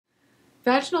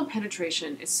Vaginal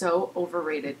penetration is so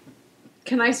overrated.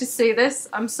 Can I just say this?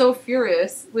 I'm so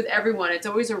furious with everyone. It's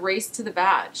always a race to the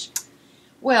vag.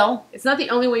 Well, It's not the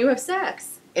only way you have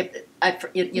sex.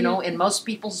 you know, in most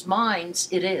people's minds,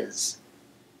 it is.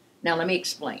 Now, let me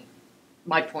explain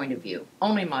my point of view.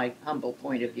 Only my humble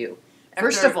point of view.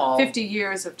 First After of all, 50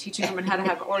 years of teaching women how to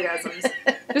have orgasms.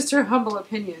 Just her humble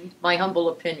opinion. my humble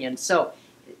opinion. So,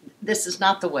 this is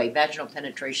not the way. Vaginal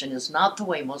penetration is not the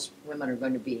way most women are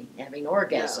going to be having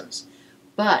orgasms.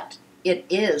 But it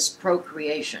is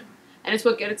procreation. And it's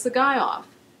what gets the guy off.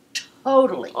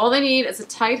 Totally. All they need is a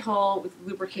tight hole with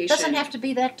lubrication. It doesn't have to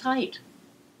be that tight.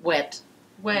 Wet.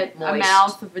 Wet, moist. a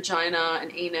mouth, a vagina,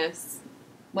 an anus.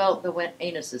 Well, the wet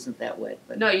anus isn't that wet.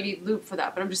 But No, you need lube for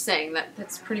that, but I'm just saying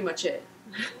that's pretty much it.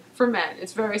 For men,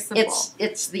 it's very simple.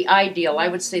 It's the ideal. I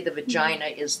would say the vagina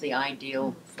is the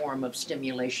ideal form of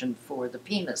stimulation for the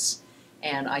penis.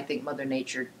 And I think Mother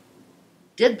Nature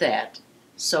did that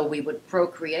so we would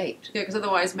procreate. Yeah, because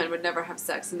otherwise men would never have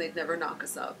sex and they'd never knock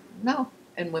us up. No,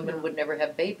 and women would never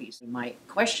have babies. My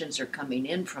questions are coming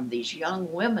in from these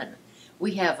young women.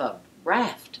 We have a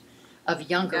raft of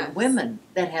younger women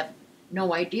that have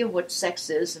no idea what sex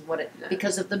is and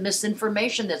because of the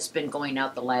misinformation that's been going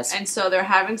out the last. And so they're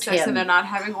having sex 10. and they're not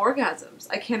having orgasms.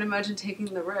 I can't imagine taking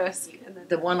the risk. And then,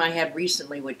 the one I had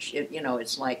recently, which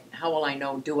it's like, how will I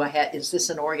know? Is this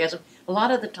an orgasm? A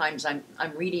lot of the times I'm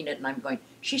reading it and I'm going,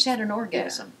 she's had an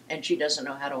orgasm, and she doesn't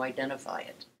know how to identify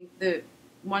it.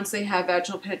 Once they have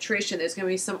vaginal penetration, there's going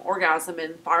to be some orgasm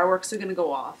and fireworks are going to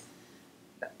go off.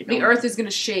 The earth is going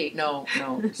to shake. No,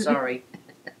 sorry.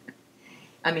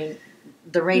 I mean,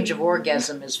 the range of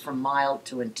orgasm is from mild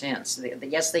to intense.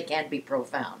 Yes, they can be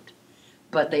profound,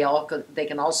 but they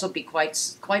can also be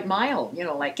quite mild.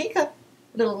 Like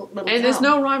little. And there's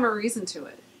no rhyme or reason to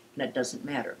it. And it doesn't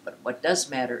matter. But what does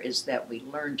matter is that we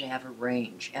learn to have a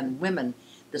range. And women,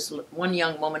 this one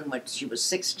young woman, when she was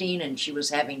 16, and she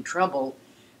was having trouble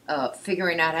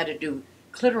figuring out how to do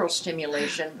clitoral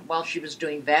stimulation while she was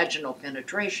doing vaginal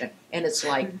penetration. And it's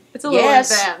like, it's a little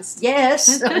advanced.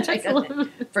 Yes.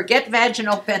 Forget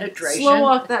vaginal penetration. Slow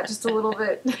walk that just a little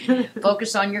bit.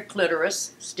 Focus on your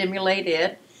clitoris. Stimulate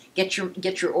it. Get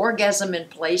your orgasm in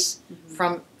place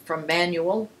from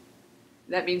manual.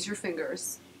 That means your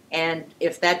fingers. And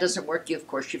if that doesn't work, of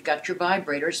course, you've got your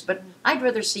vibrators. But I'd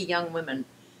rather see young women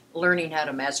learning how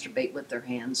to masturbate with their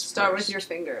hands. Start with your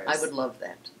fingers. I would love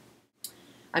that.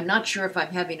 I'm not sure if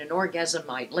I'm having an orgasm.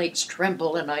 My legs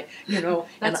tremble, and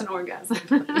That's an orgasm.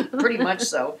 Pretty much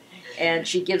so. And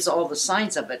she gives all the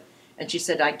signs of it. And she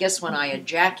said, I guess when I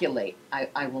ejaculate,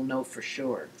 I will know for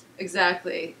sure.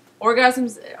 Exactly.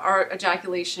 Orgasms are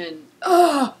ejaculation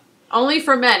only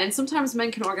for men. And sometimes men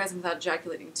can orgasm without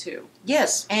ejaculating, too.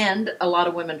 Yes, and a lot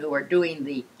of women who are doing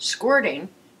the squirting,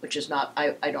 which is not,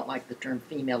 I don't like the term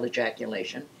female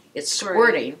ejaculation. It's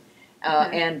squirting.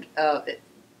 And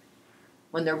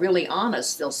when they're really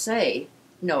honest, they'll say,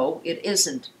 no, it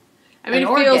isn't. I mean, it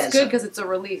feels good because it's a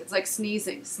release. It's like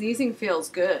sneezing. Sneezing feels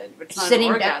good, but it's not an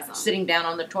orgasm. Sitting down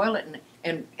on the toilet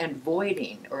and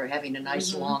voiding or having a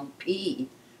nice long pee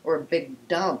or a big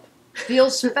dump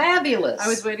feels fabulous. I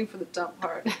was waiting for the dump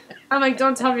part. I'm like,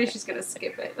 don't tell me she's going to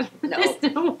skip it.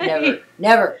 No way.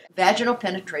 Never. Vaginal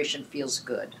penetration feels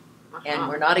good, and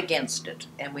we're not against it,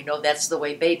 and we know that's the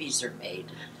way babies are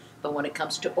made. But when it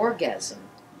comes to orgasm,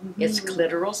 it's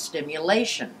clitoral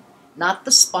stimulation. Not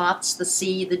the spots, the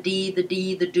C, the D, the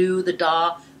D, the do, the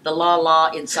da, the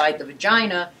la inside the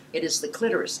vagina. It is the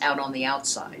clitoris out on the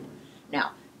outside.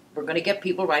 Now, we're going to get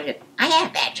people right here. I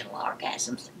have vaginal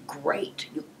orgasms. Great.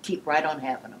 You keep right on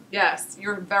having them. Yes,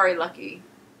 you're very lucky.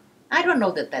 I don't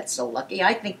know that that's so lucky.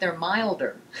 I think they're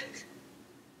milder.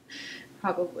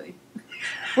 Probably.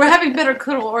 We're having better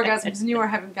clitoral orgasms than you are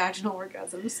having vaginal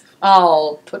orgasms.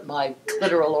 I'll put my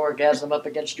clitoral orgasm up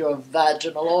against your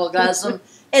vaginal orgasm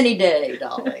any day,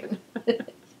 darling.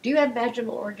 Do you have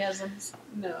vaginal orgasms?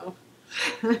 No.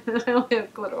 I only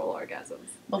have clitoral orgasms.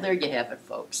 Well, there you have it,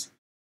 folks.